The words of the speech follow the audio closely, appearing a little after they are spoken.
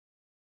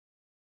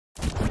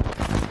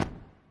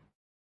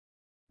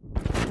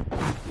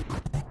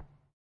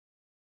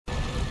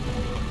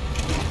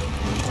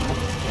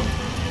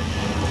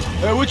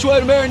Hey, which way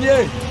to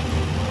Marigny?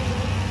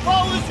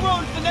 Follow this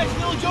road to the next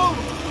village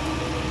over.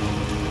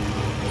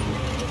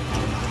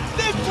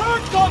 Big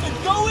turn coming!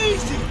 Go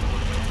easy!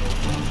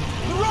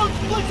 The road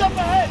splits up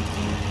ahead!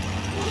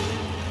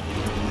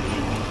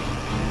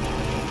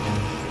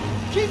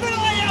 Keep an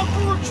eye out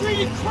for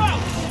retreating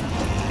Krauts!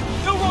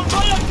 They'll run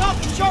right on top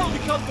of Charlie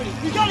Company!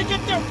 We gotta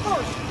get there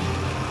first!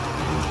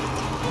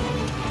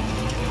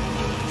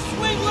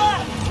 Swing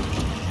left!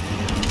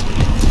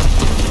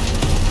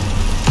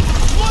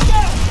 Look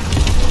out!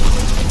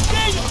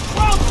 Daniel,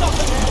 Krauts up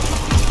ahead!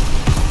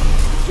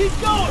 Keep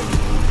going!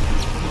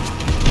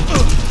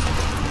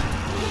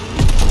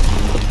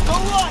 Go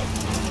right!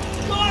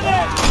 Go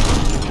ahead!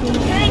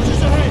 Danger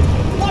ahead!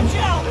 Watch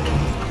out!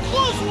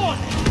 Close one!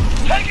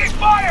 Taking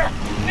fire!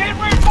 Need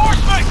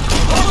reinforcements!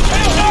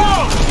 Head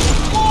down!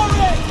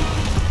 Forward!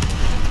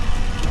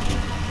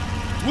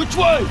 Which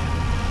way?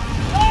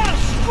 Ah,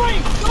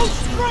 straight! Go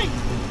straight!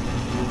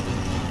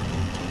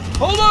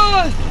 Hold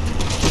on!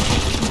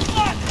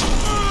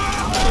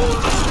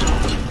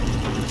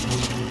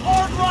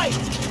 Hard right!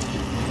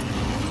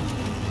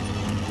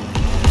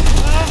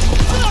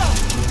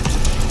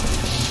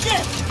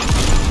 Shit!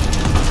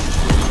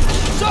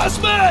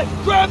 Sussman!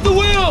 Grab the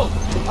wheel!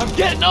 I'm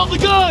getting on the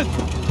gun!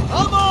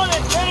 I'm on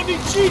it! Enemy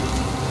chief!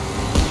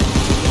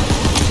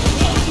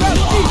 Grab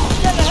chief!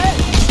 Get ahead!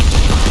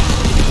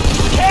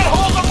 Can't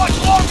hold them much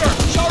longer!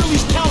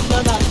 Charlie's counting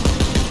on us!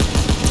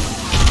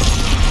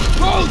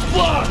 Road's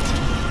blocked!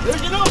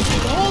 There's an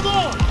opening! Hold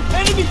on!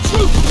 Enemy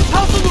troops!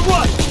 House on the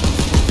right!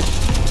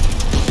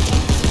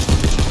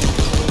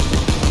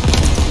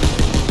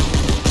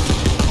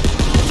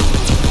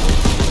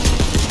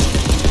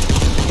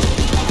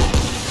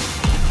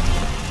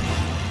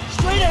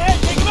 Straight ahead!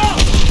 Take him out!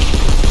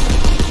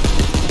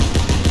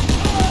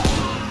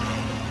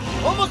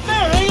 Almost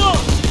there! Hang on!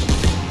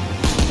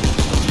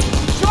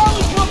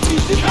 Charlie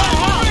Company's in that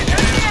house!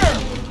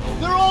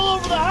 They're all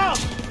over the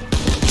house!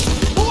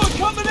 More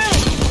coming in!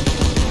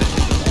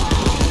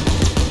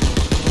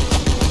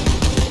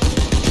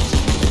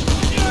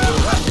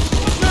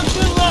 Drift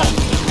left!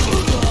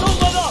 Don't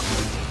let up!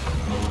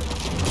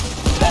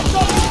 That's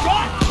all you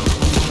got!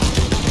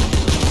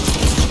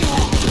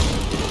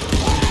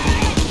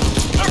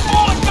 They're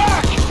falling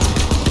back!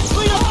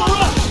 Clean up the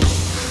rest!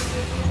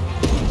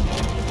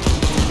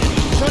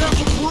 Set up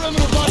the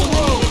perimeter by the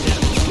road!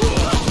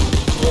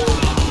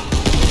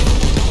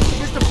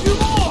 Just a few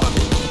more!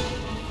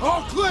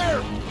 All clear!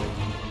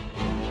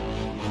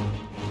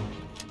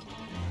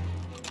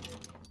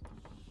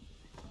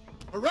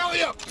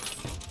 Rally up!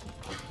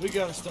 We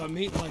gotta stop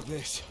meeting like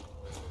this.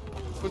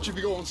 Don't you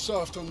be going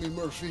soft on me,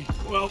 Murphy.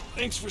 Well,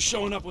 thanks for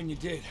showing up when you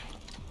did.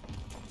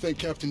 Thank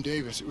Captain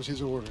Davis. It was his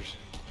orders.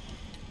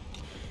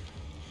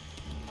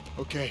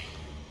 Okay.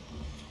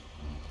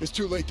 It's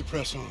too late to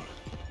press on.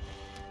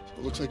 So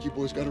it looks like you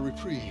boys got a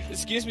reprieve.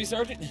 Excuse me,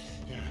 Sergeant?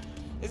 Yeah.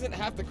 Isn't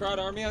half the Kraut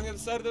army on the other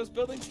side of those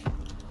buildings?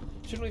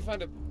 Shouldn't we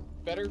find a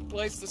better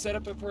place to set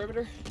up a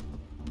perimeter?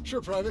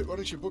 Sure, Private. Why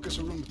don't you book us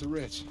a room at the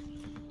Ritz?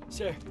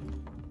 Sir.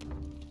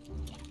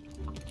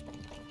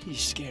 He's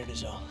scared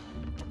as all.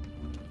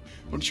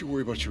 Why don't you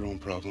worry about your own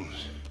problems?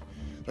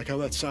 Like how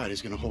that side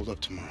is gonna hold up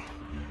tomorrow.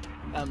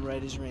 I'm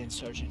right as rain,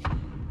 Sergeant.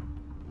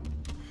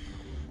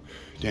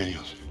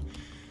 Daniels,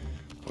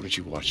 why don't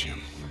you watch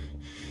him?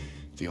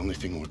 The only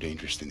thing more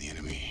dangerous than the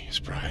enemy is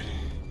pride.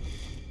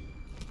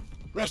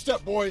 Rest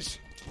up, boys.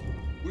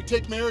 We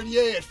take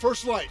Marigny at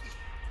first light.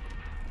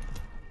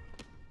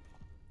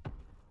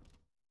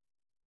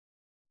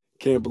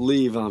 Can't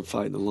believe I'm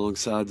fighting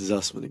alongside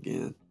Zussman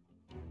again.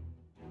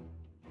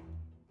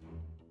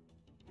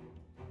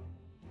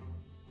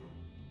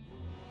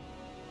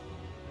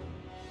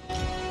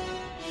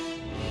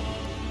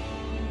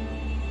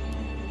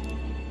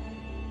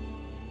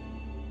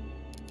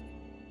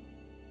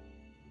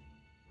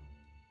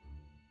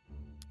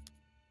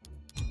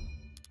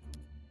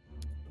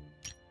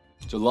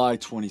 July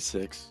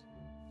 26th.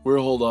 We're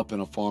holed up in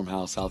a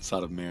farmhouse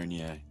outside of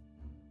Marigny.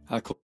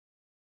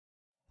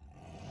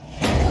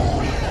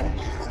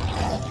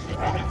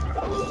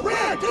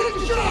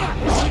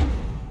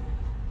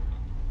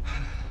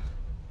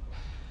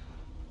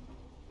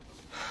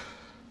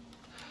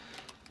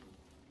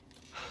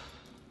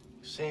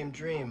 Same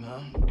dream,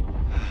 huh?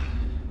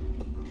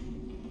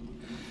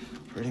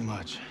 Pretty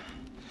much.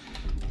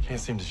 Can't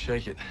seem to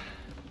shake it.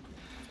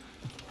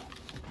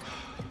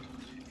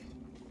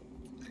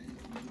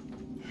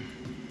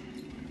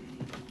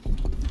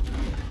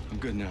 I'm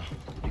good now.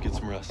 You get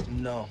some rest.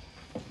 No.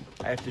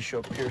 I have to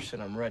show Pearson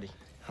I'm ready.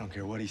 I don't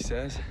care what he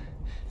says.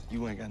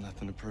 You ain't got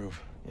nothing to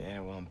prove.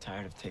 Yeah, well, I'm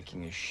tired of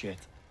taking his shit.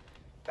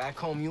 Back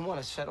home, you want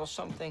to settle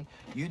something,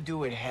 you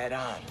do it head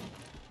on.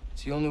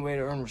 It's the only way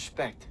to earn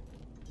respect.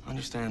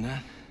 Understand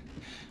that?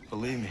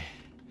 Believe me,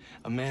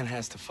 a man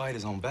has to fight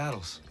his own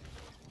battles.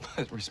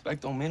 But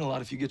respect don't mean a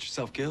lot if you get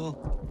yourself killed.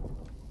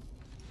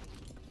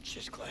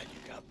 Just glad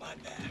you got my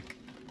back.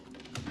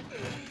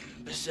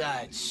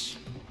 Besides,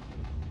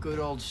 good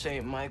old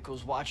St.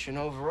 Michael's watching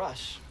over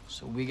us,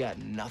 so we got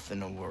nothing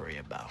to worry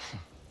about.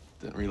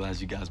 Didn't realize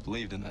you guys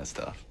believed in that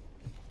stuff.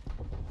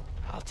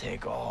 I'll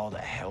take all the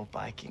help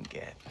I can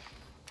get.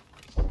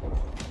 So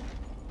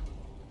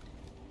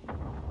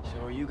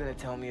are you gonna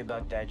tell me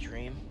about that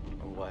dream,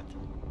 or what?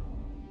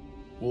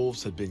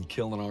 Wolves had been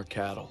killing our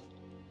cattle.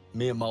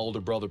 Me and my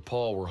older brother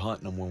Paul were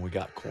hunting them when we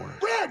got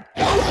cornered. Red!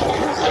 I'm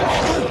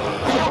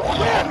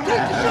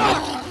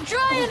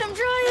trying!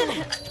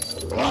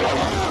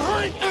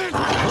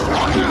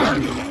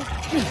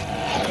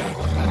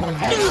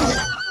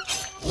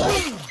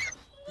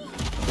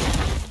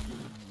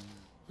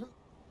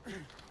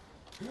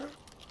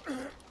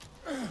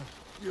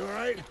 You all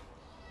right?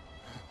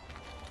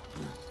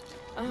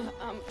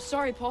 I'm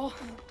sorry, Paul.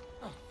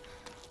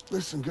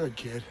 Listen good,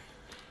 kid.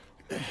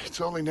 It's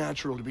only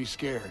natural to be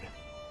scared.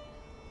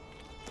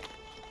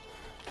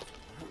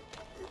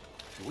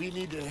 We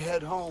need to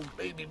head home,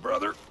 baby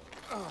brother.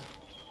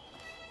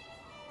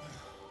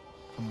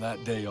 From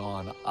that day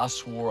on, I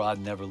swore I'd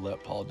never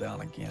let Paul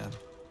down again.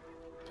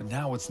 But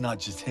now it's not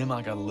just him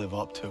I gotta live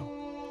up to.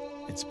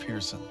 It's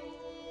Pearson.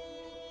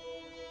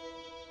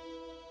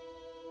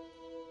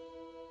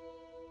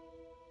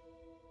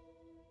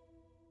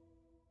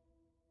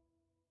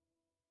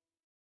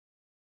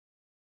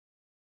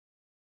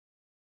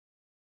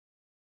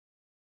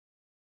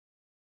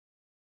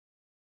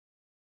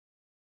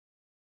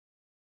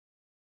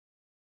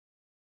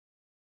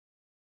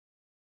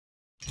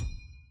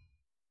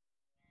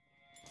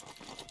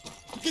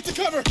 Get to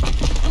cover!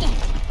 Come on!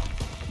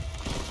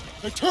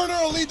 Now Turner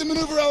will lead the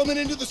maneuver element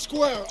into the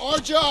square. Our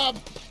job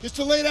is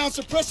to lay down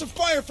suppressive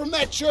fire from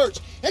that church.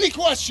 Any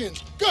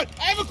questions? Good,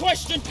 I have a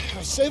question.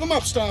 Save them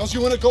up, Styles.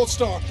 You win a gold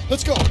star.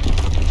 Let's go.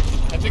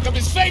 I think I'm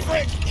his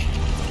favorite.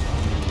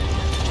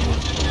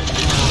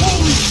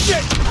 Holy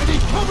shit! I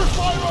need cover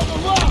fire on the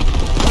left!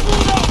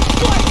 Move up!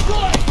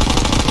 Right!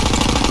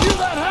 Near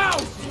that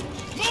house!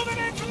 Moving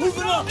in from Moving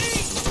the up!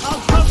 southeast.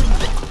 I'll cover you!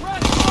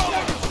 Press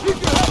forward. Keep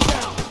your head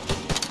down!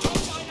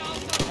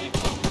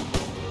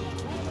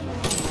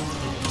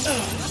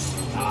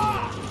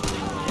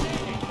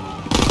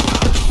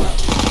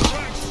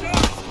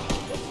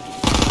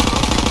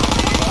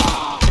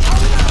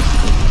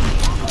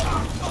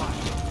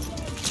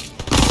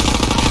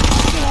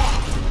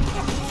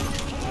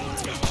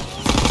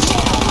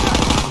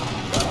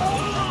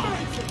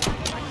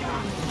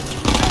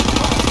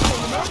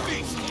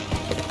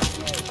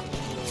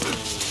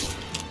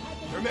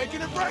 They're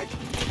making a break.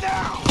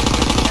 Now!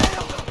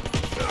 Nailed them.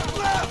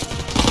 Left!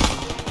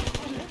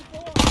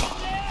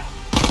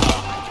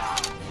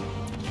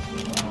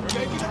 They're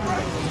making a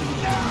break.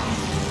 Now!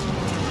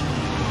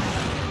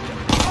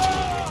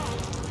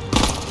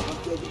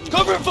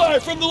 Cover fire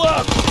from the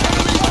left!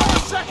 Enemy on the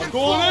second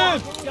Going floor.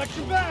 in! Got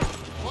your back.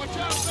 Watch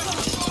out,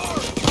 second floor.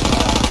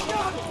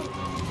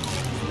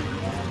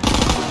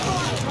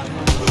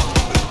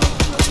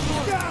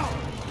 Down.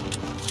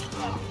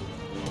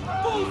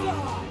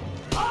 Bullseye.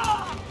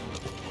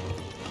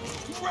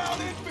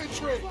 Ground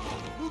infantry.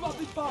 Move up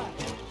and fire!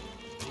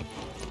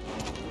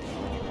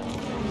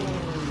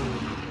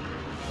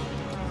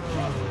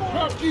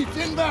 Crowd keeps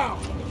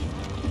inbound!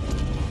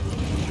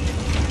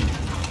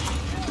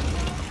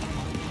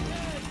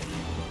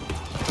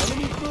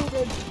 Enemy's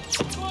moving!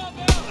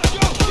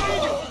 Yo,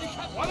 Daniel!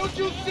 Why don't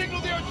you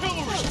signal the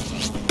artillery?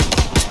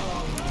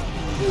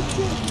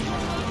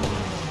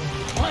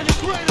 Find a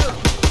crater!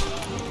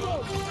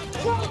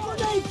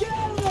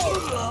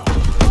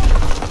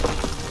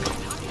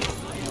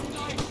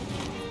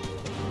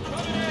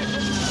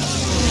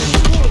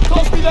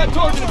 Toss me that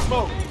target and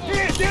smoke!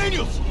 Here,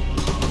 Daniels!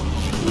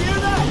 You hear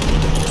that?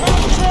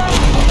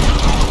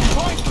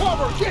 Find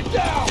cover! Get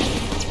down!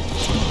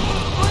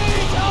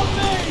 Please help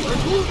me!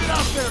 There's wounded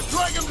out there!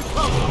 Drag him to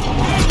cover!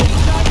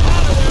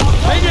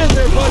 Hang in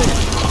there, buddy!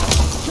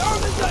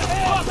 Germans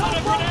ahead! Toss on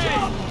a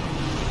grenade!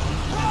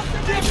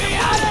 Get me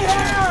out of here!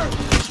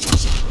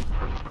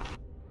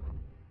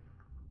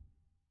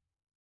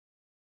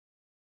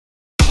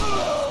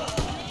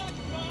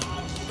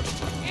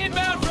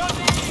 Inbound from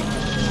the east!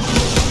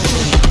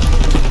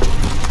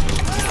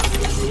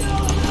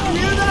 You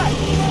hear that?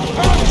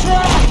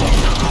 Contract!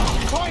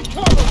 Find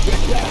cover!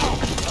 Get down!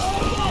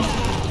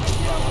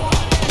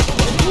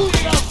 There's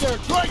wounded out there!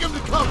 Drag him to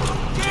cover!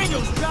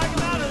 Daniels, drag him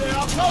out of there!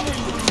 I'll cover you!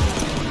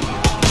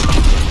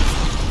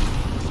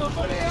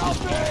 Somebody help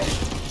me!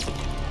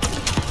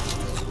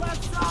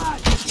 Left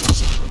side!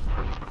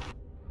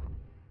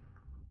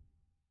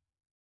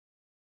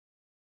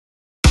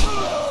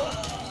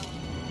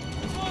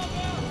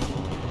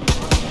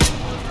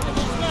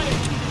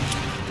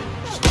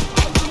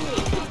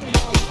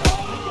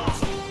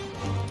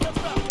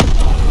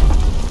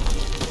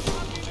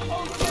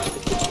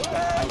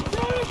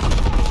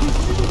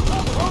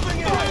 Moving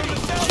in! Fire to the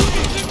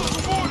southeast! Signal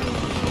from order!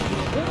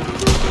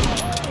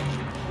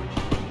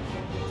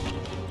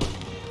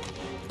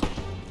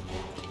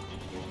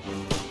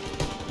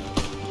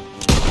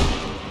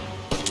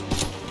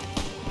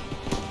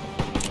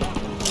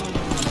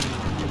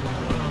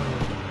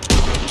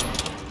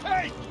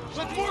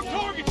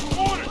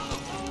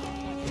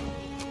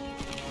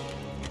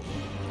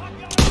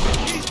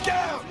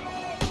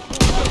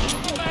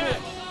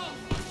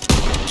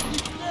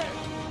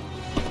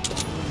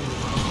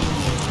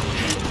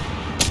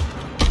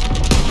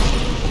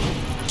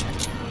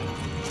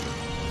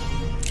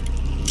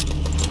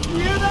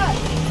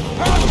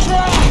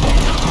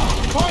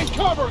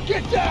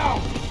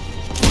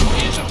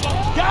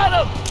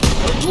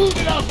 Move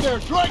it out there!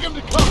 Drag him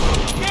to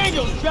cover!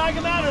 Daniels, drag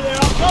him out of there.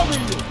 I'll cover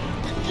you.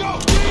 Yo,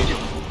 Daniels!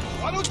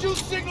 Why don't you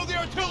signal the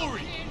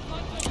artillery?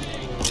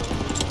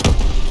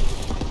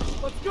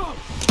 Let's go.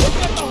 They've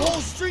got the whole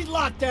street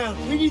locked down.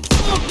 We need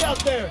smoke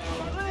out there.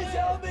 Please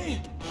help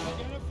me.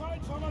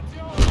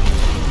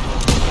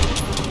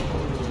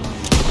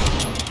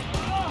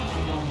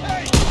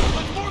 Hey!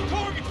 Let's more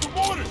targets for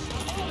mortars!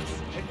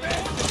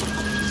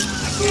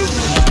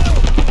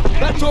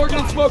 That target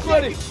and smoke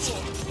ready.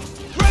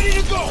 Ready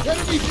to go!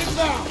 Enemies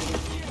inbound!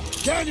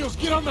 Daniels,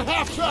 get on the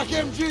half-track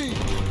MG!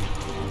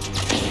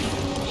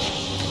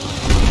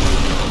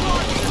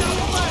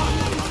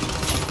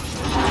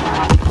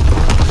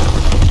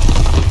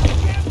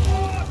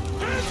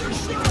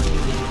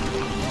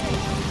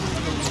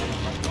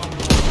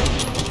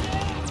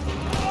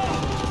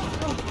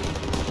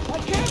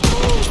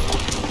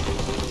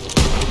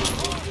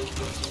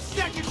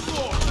 Second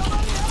floor!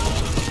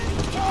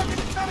 Target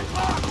at 10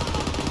 o'clock!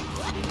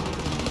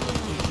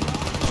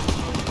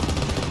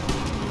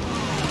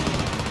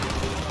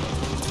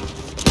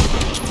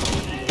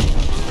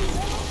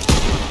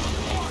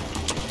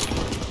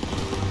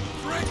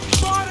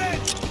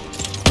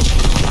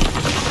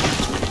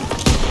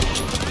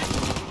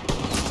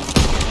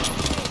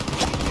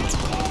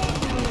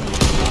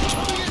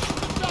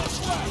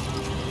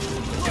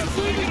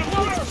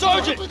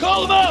 Sergeant,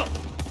 call him out!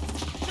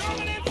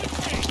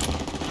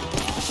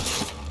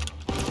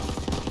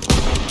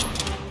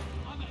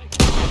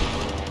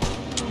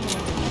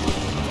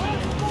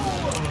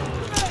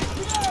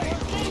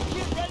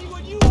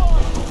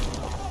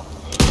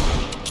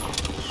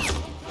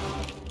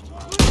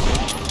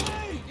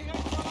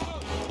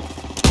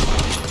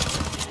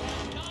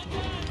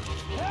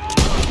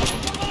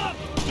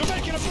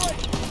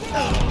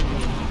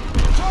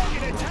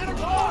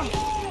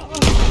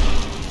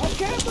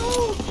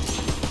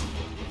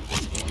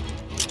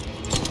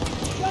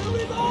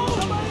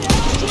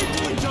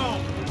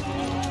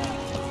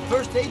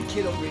 First aid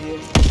kit over here.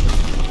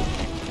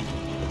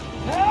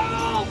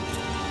 Help!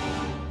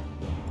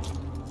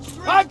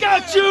 I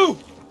got you!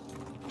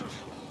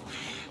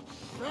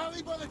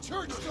 Rally by the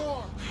church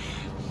door!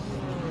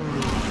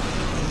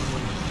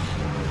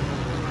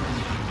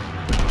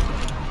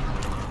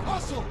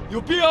 Hustle!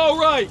 You'll be all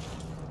right.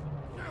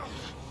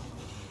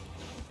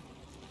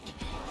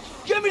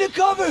 Get me to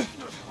cover!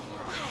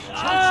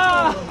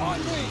 Ah! On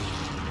me!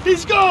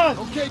 He's gone!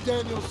 Okay,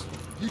 Daniels.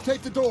 You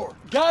take the door.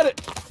 Got it.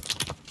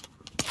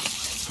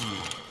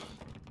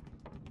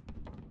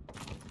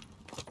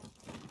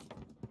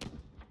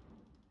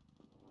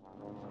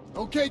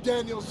 Okay,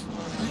 Daniels.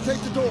 You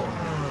take the door.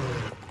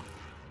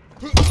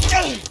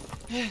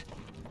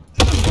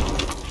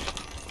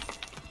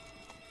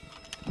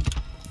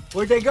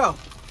 Where'd they go?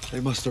 They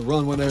must have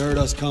run when they heard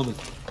us coming.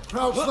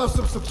 Crouch left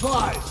some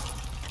supplies.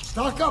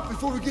 Stock up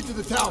before we get to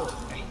the tower.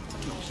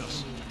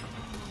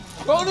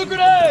 Throw the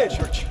grenade!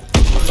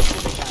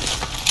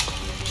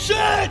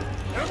 Shit!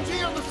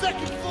 MG on the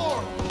second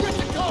floor. Get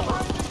to cover.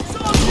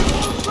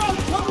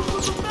 Cover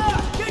from the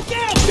back. Get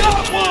down.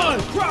 Got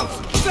one!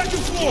 Crouch,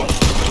 second floor.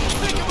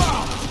 Take him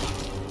out.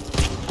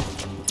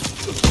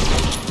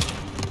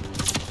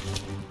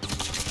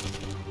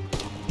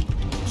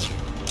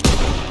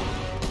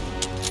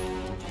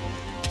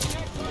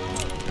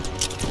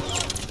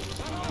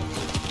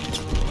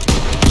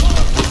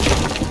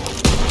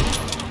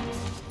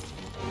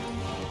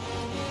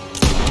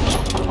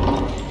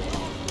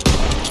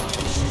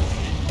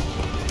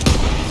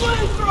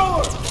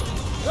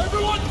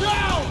 Everyone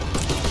down!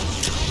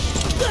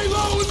 Stay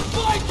low and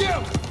flank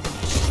him!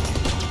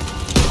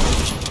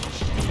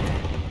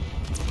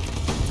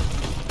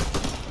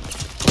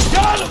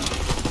 Got him!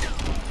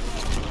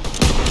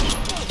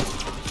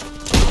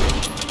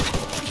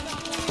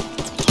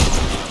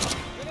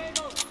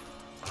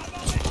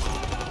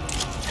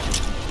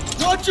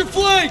 Watch your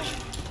flank!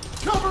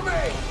 Cover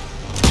me!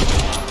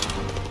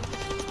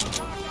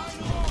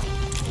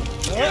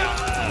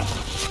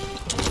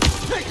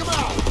 Take him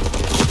out!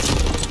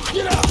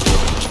 Get out!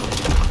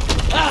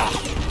 Ah!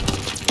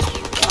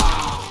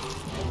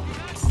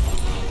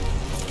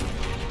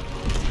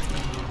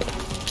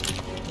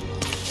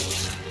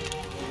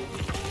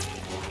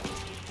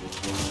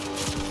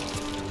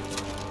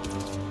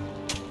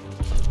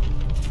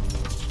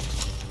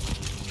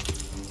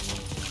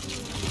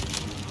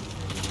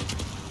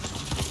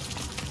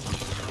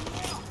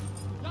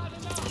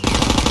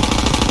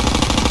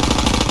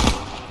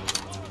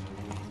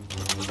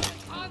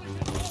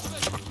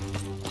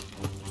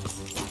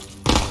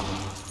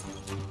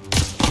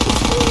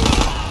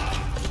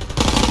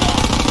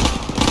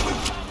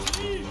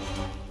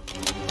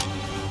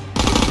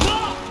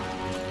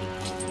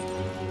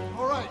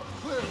 All right,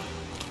 clear.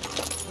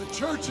 The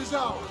church is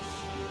ours.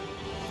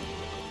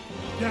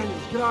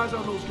 Daniels, get eyes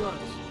on those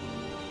guns.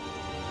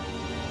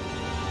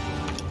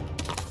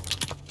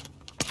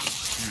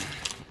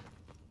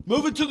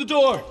 Moving to the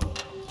door!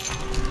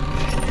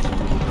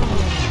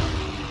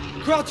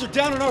 Krauts are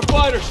down on our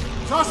fighters!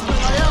 Trussman,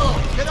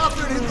 Aiello, get out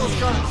there and hit those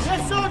guns.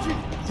 Yes, Sergeant.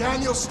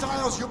 Daniel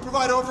Stiles, you'll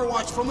provide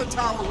overwatch from the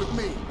tower with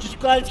me. Just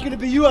glad it's gonna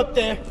be you up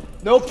there.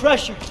 No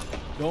pressure.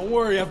 Don't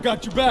worry, I've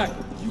got your back.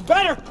 You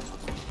better.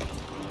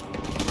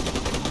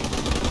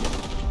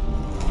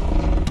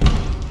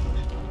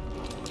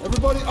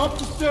 Everybody up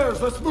the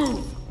stairs, let's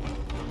move.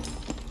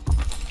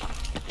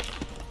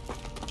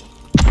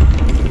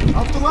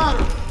 Up the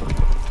ladder.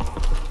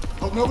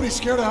 Hope nobody's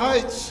scared of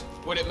heights.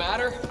 Would it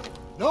matter?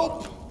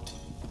 Nope.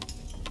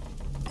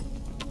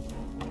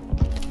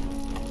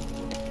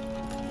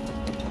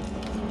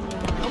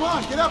 Come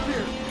on, get up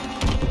here.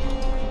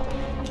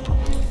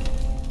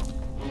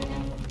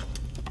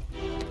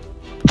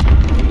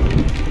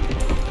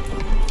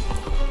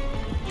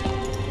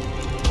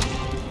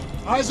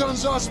 Eyes on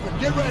Zussman,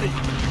 get ready.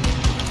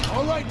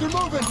 All right, they're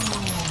moving.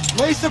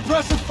 Lay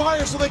suppressive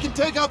fire so they can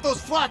take out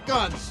those flak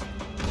guns.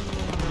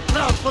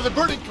 Crouch for the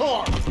burning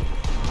car.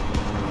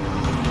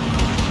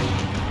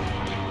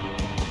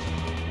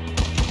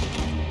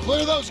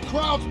 Clear those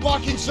crowds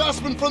blocking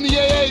Zussman from the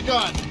AA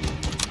gun.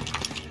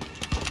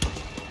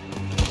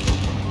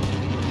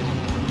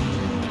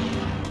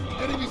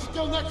 Enemy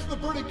still next to the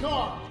burning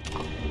car.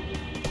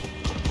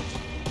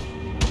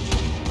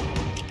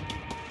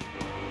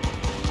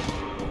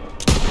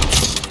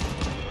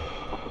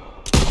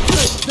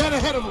 Dead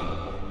ahead of him.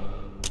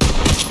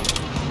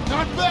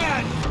 Not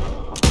bad.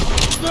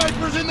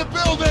 Snipers in the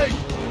building.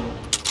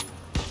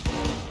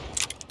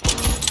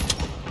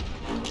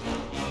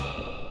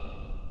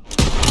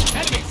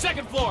 Enemy,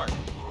 second floor!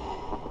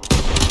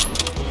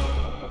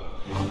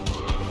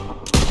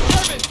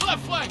 Germans,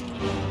 left flank!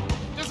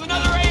 There's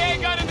another AA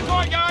gun in the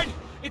courtyard!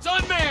 It's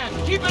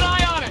unmanned! Keep an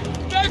eye on it!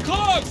 They're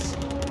close!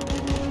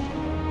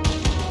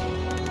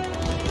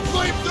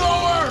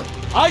 Flamethrower!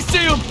 I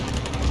see him!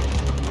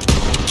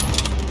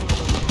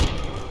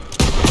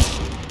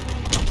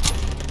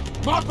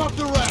 Mop up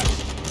the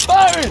rest!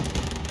 Firing!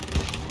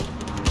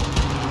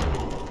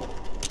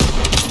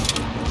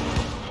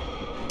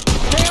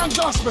 Stay on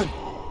Zussman!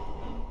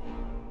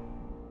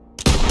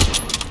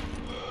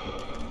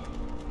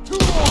 2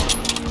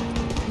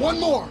 more! 1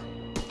 more!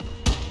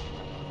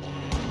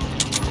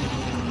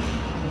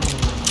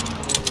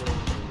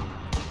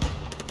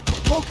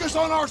 Focus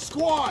on our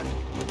squad!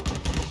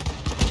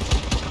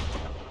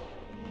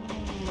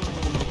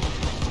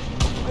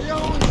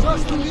 Ayo and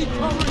Zussman need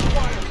covering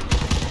fire!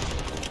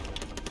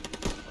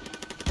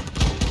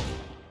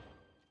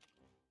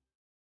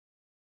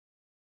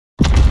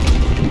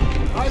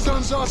 Eyes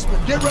on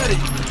Zussman, get ready!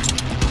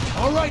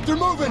 All right, they're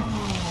moving!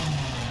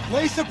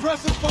 Lay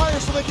suppressive fire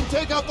so they can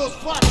take out those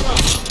flak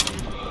guns!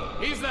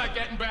 He's not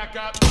getting back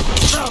up!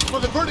 Crouch for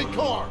the burning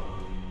car!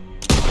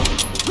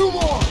 2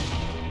 more!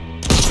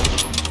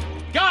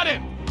 Got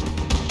him!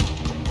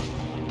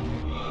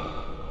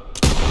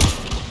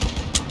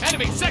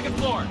 Enemy, second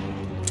floor!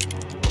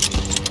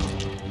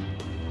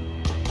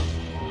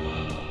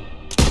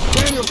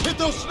 Daniel, hit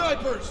those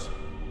snipers!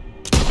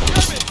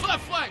 Germans,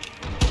 left flank!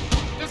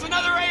 There's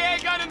another AA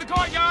gun in the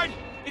courtyard!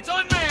 It's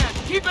unmanned!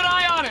 Keep an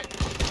eye on it!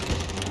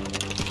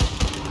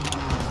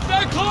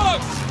 They're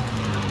close!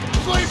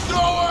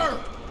 Flamethrower!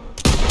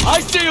 I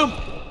see him!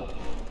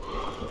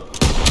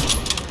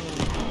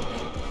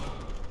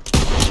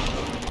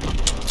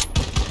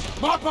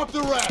 Mop up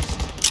the rest!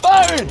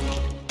 Firing!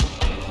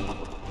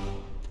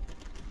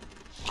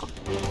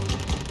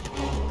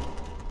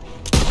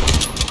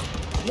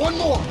 One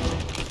more!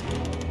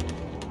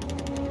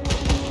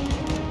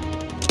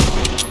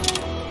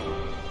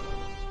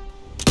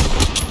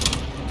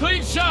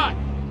 Clean shot!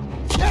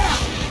 Yeah!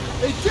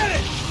 They did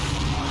it!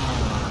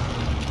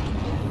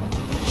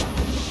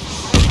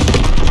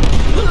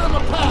 Clear them a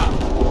path!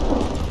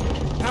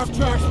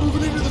 Half-tracks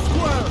moving into the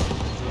square!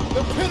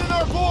 They're pinning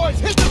our boys!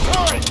 Hit the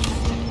turrets!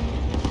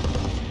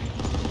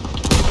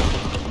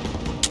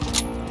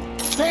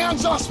 Stay on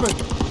Zussman!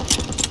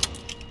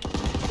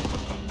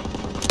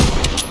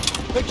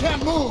 They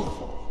can't move!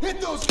 Hit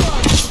those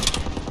guns!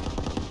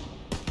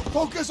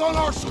 Focus on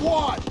our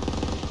squad!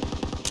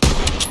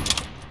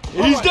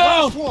 He's right,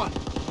 down! last one!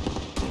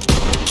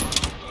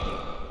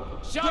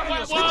 Shot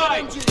went Daniels, hit that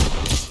wide! MG!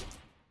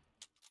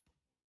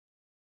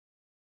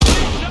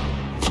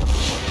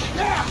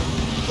 Yeah!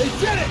 They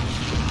did it!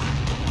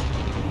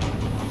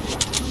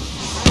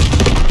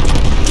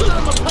 Clear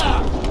them a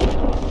path!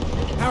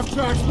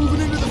 Half-tracks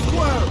moving into the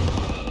square!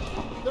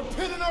 They're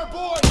pinning our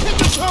boys! Hit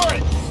the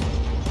turrets!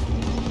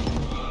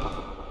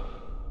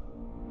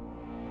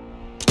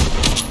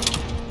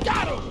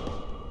 Got him!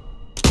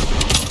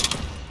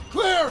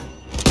 Clear!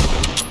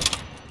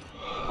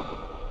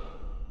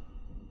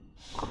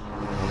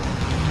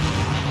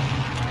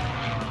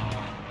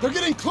 They're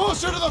getting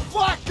closer to the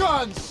flak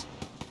guns!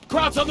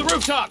 Crowds on the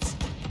rooftops!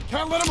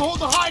 Can't let them hold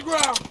the high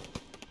ground!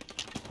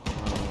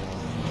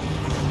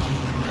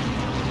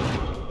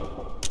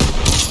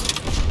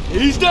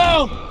 He's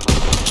down!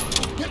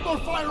 Get more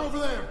fire over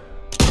there!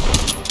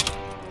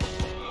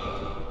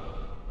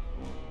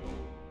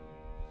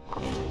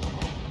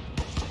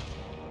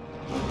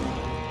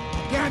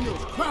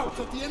 Daniels, crouch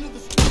at the end of the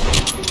street!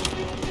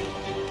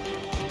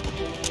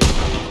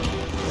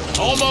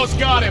 Almost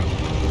got him!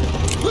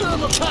 Clear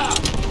him a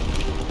path!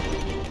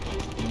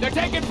 They're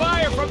taking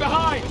fire from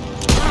behind!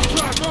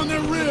 Backtrack on their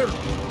rear!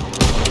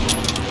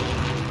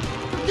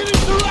 They're getting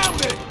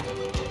surrounded!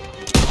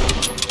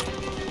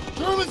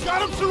 Germans got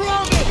them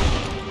surrounded!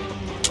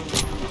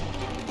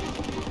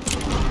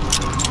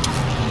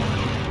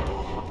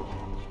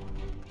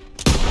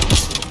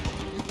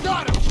 You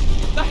got him!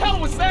 The hell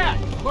was that?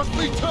 Must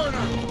be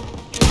Turner!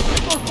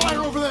 Get more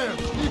fire over there!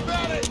 Keep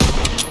at it!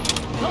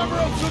 Cover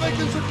them so they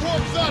can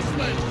support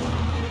Sussman!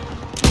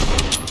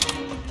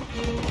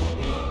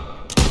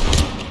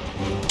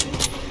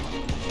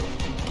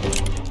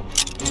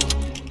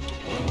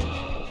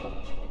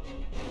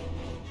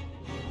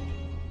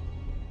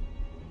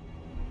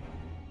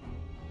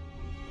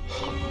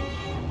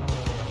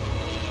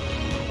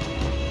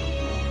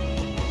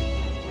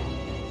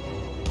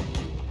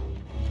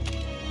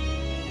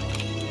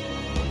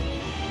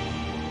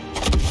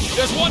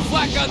 There's one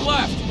flak gun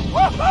left!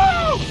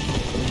 Woohoo!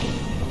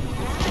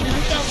 You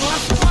hit that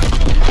last one?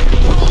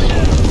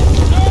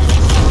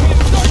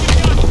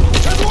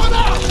 There's one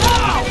out!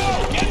 Now!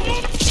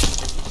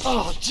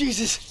 Oh,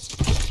 Jesus.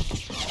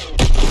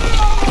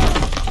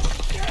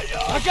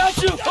 I got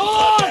you!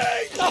 Hold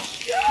on!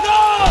 No!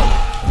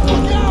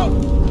 Look out!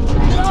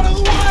 Get out of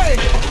the way!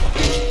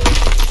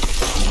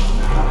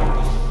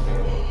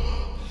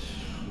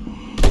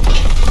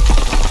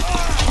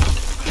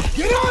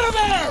 Get out of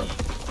there!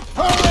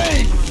 Hurry!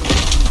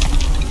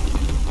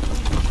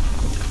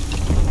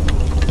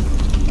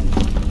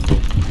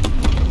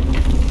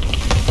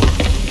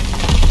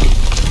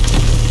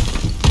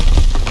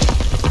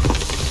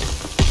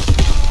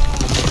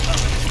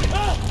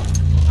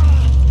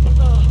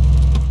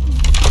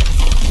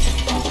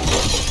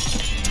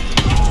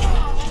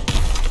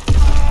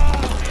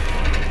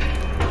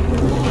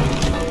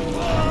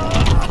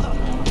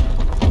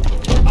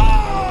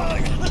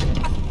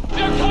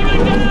 They're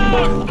coming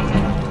down!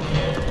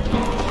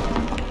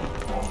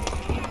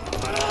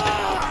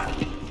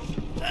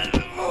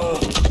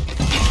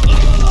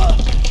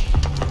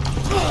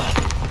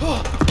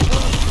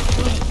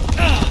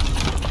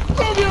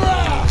 Move your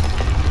ass!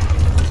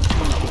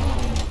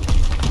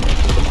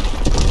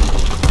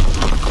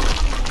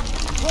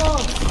 Oh,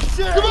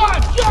 shit! Come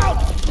on, go!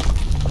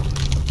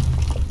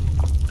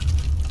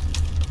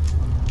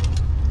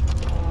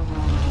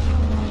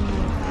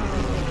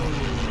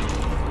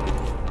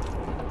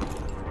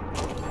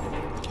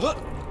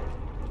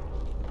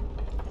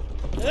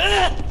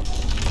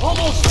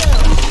 Almost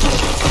there!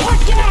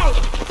 Watch out!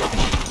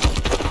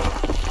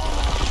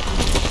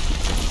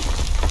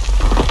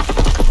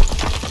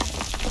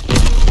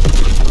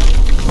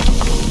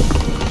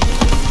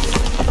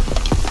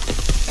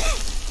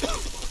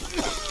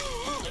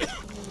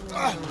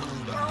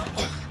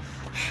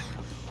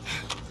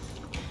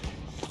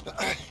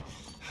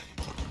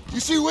 You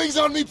see wings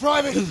on me,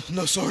 Private?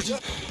 No,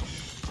 Sergeant.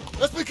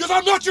 That's because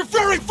I'm not your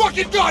fairy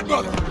fucking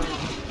godmother!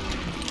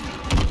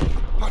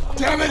 God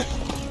damn it!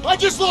 I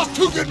just lost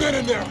 2 good men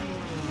in there!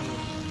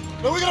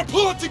 Now we gotta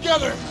pull it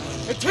together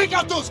and take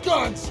out those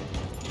guns!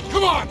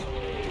 Come on!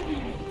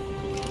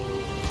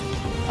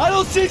 I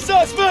don't see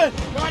Sussman!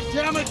 God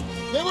damn it!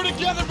 They were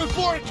together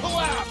before it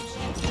collapsed!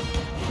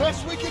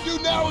 Best we can do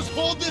now is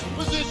hold this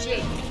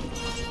position!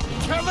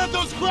 Can't let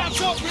those crabs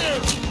up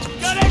here!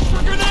 Got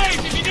extra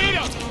grenades if you need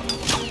them!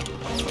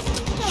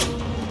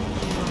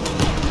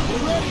 You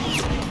ready?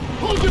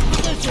 Hold your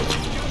position!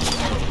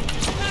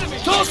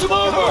 Toss him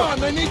Come over! on,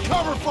 they need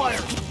cover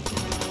fire!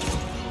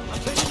 I'm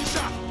taking the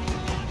shot!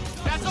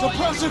 That's all you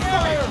Suppressive can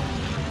carry. fire!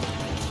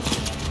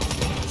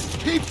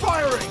 Keep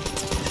firing!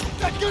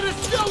 That gun is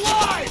still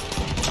alive!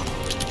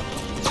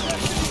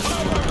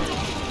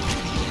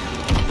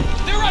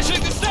 They're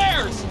rushing the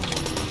stairs!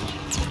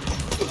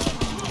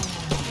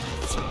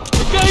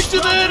 Engage to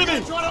the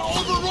enemy! Trying to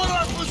overrun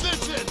our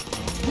position!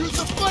 Use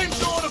the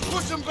flamethrower to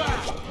push them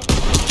back!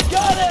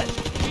 Got it!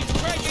 He's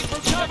breaking for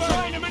cover!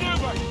 Trying to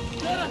maneuver!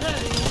 Get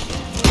ahead!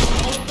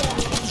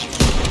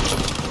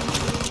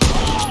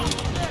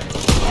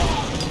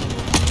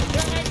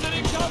 They're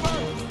exiting cover!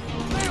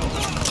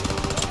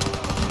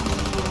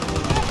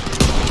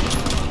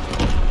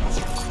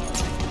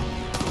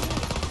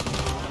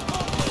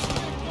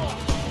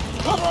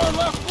 Cover our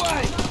left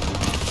flank!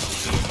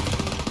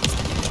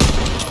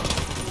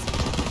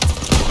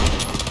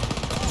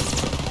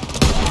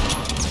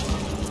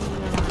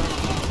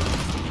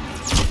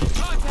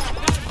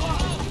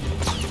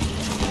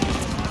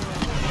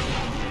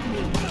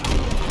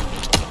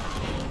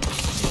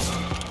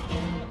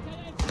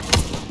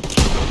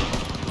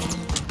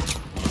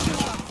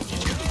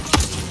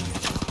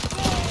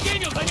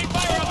 Daniels, I need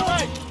fire on the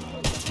right!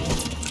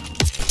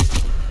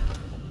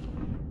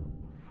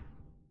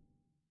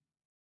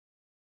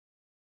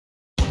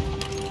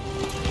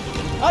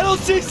 I don't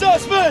see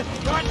Sussman!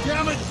 God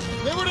damn it!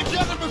 They were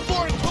together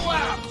before it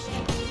collapsed!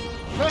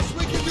 Best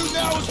we can do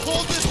now is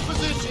hold this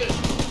position!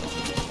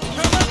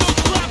 Can't let those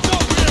crabs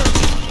up here!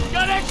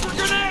 Got extra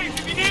grenades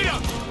if you need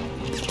them!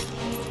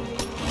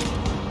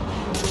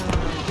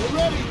 You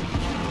ready?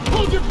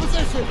 Hold your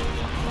position!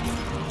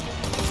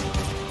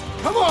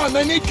 Come on,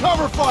 they need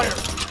cover fire!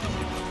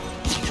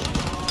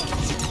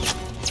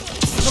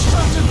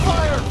 Taking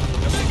fire!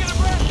 They're making a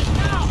break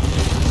now!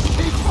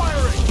 Keep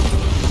firing!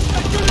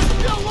 That dude is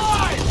still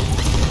alive!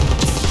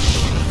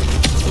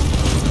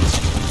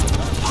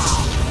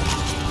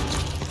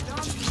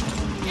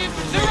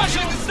 They're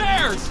rushing the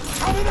stairs!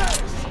 Coming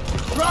at us!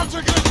 Crowds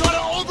are gonna try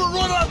to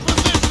overrun our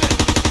position!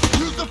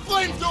 Use the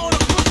flamethrower to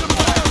push them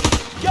back!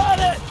 Got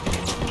it!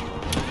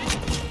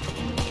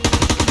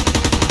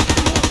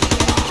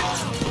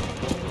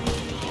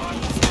 On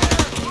the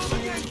stairs!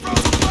 Moving in from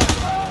the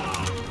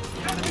left!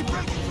 Enemy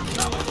breaking from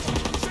cover!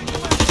 Single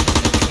man!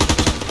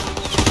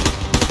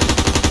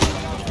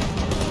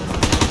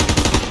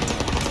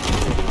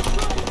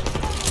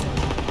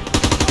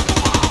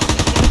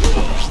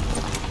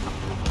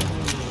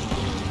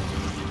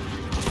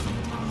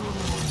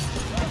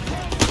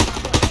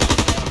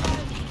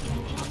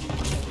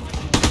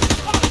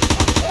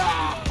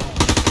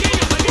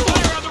 Daniels, I can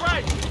fire on the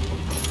right!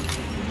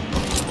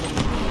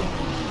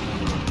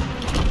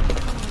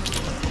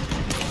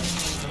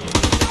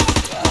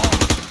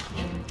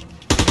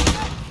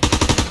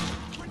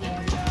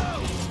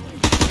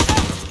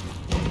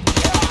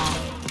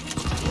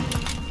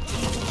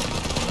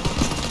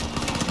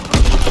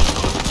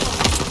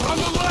 On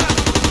the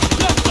left!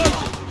 Left side!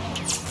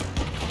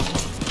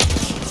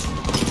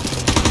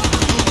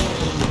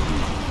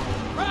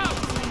 Round!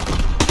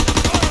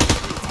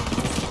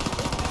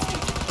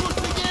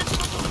 Pushing in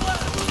from the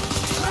left!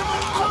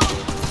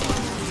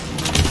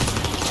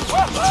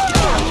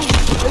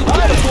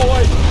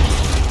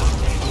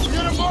 We're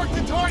gonna mark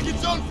the target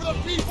zone for the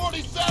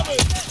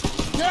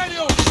P-47!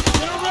 Daniel,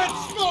 get a red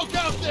smoke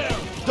out there!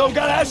 Don't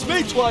gotta ask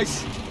me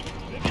twice.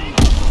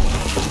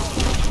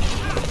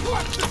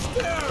 Watch the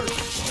stairs!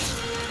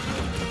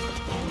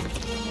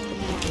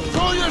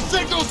 Throw your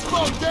signal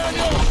smoke,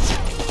 Daniel!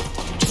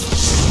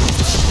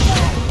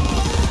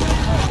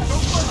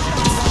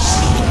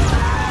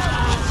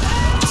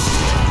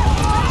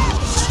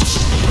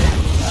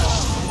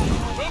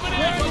 Moving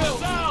in from the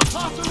south!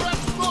 Toss a red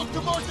smoke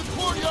to mark the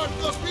courtyard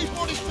for the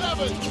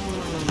P-47!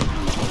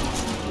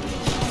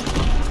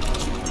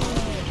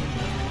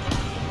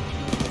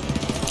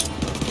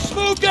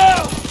 Smoke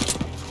out!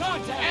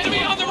 Contact!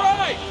 Enemy on the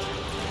right!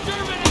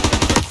 German infantry!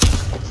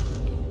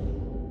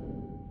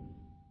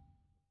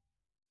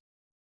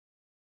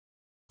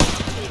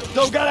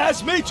 Don't gotta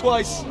ask me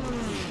twice. Daniel,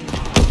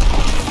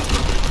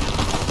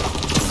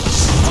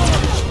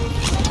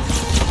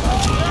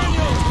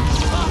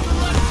 toss a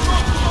red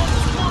smoke to mark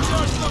the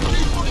courtyard for the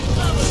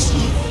P-47!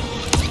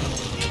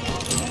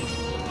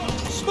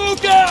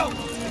 Smoke out!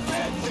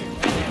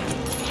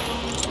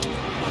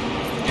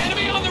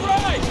 Enemy on the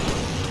right!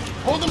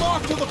 Hold them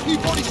off till the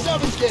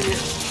P-47s get here!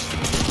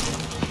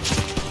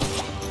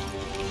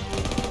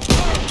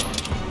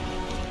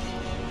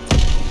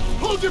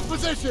 Hold your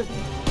position!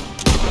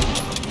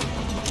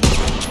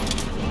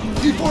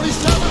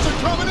 P-47s are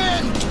coming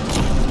in!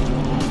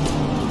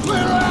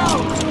 Clear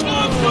out!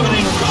 I'm coming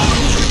in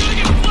close! We're gonna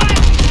get flanked!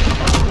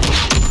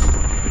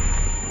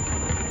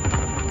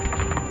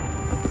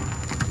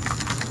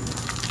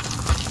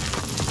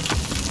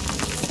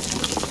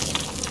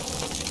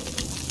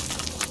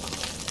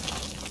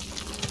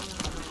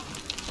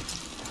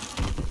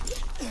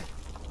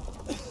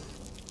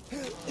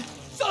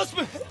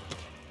 Suspect!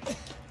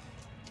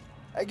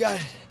 I got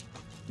it.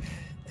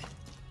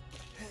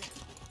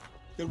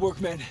 Good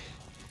work, man.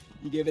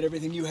 You gave it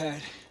everything you had.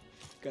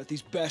 Got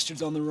these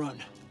bastards on the run.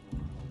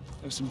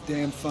 That was some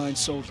damn fine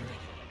soldiering.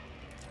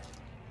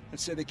 I'd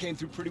say they came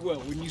through pretty well,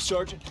 wouldn't you,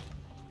 Sergeant?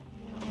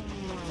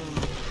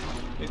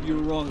 Maybe you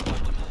were wrong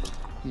about them.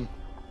 You've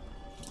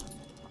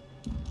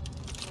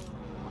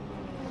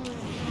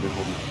been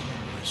holding up,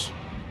 Chris.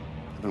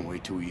 I've been way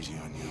too easy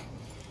on you.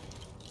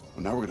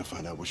 Well, now we're gonna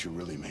find out what you're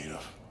really made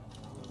of.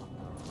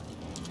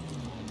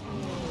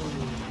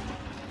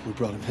 We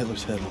brought him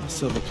Hitler's head on a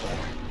silver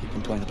platter. He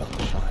complained about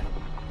the shine.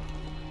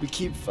 We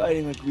keep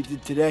fighting like we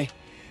did today,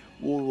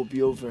 war will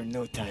be over in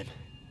no time.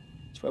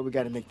 That's why we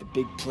gotta make the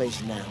big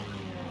plays now.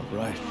 All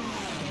right.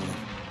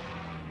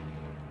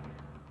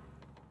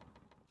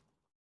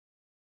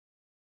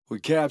 We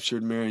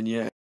captured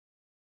Marigny.